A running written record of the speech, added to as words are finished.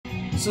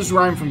This is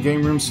Ryan from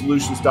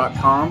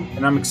GameRoomSolutions.com,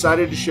 and I'm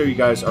excited to show you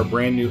guys our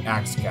brand new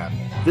Axe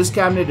cabinet. This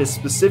cabinet is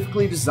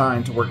specifically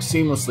designed to work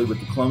seamlessly with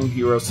the Clone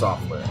Hero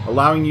software,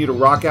 allowing you to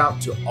rock out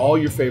to all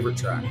your favorite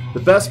tracks. The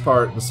best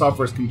part, the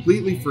software is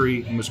completely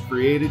free and was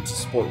created to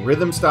support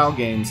rhythm-style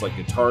games like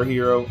Guitar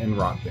Hero and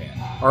Rock Band.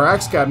 Our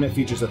Axe cabinet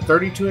features a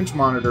 32-inch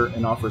monitor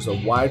and offers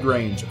a wide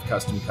range of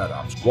custom cut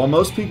options. While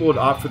most people would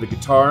opt for the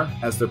guitar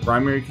as their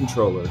primary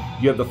controller,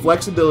 you have the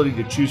flexibility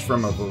to choose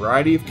from a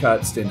variety of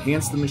cuts to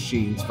enhance the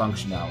machine's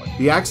functionality.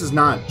 The Axe is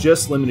not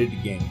just limited to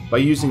gaming. By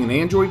using an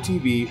Android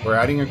TV or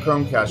adding a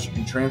Chromecast, you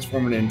can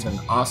transform it into an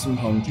awesome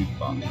home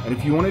jukebox. And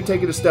if you want to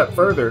take it a step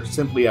further,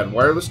 simply add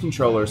wireless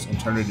controllers and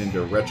turn it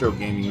into a retro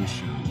gaming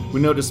machine. We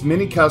noticed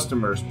many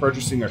customers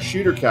purchasing our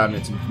shooter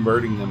cabinets and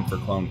converting them for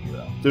Clone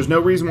Hero. There's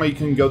no reason why you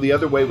can go the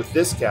other way with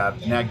this cab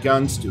and add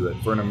guns to it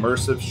for an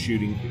immersive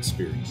shooting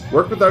experience.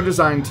 Work with our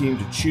design team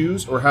to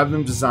choose or have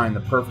them design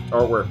the perfect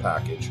artwork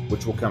package,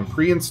 which will come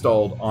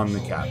pre-installed on the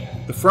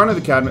cabinet. The front of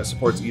the cabinet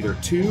supports either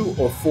 2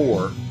 or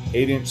 4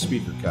 8-inch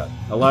speaker cut,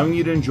 allowing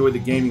you to enjoy the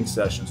gaming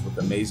sessions with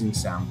amazing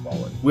sound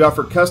quality. We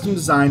offer custom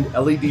designed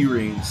LED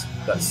rings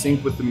that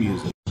sync with the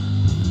music.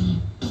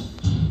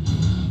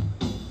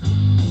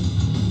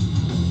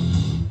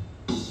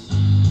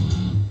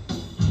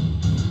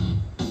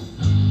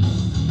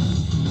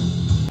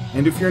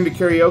 And if you're into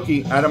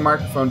karaoke, add a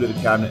microphone to the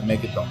cabinet and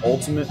make it the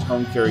ultimate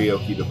home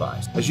karaoke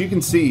device. As you can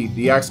see,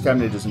 the Axe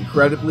cabinet is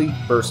incredibly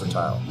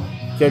versatile,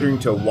 catering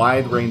to a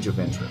wide range of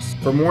interests.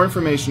 For more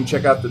information,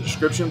 check out the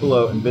description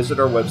below and visit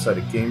our website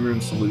at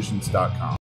GameRoomSolutions.com.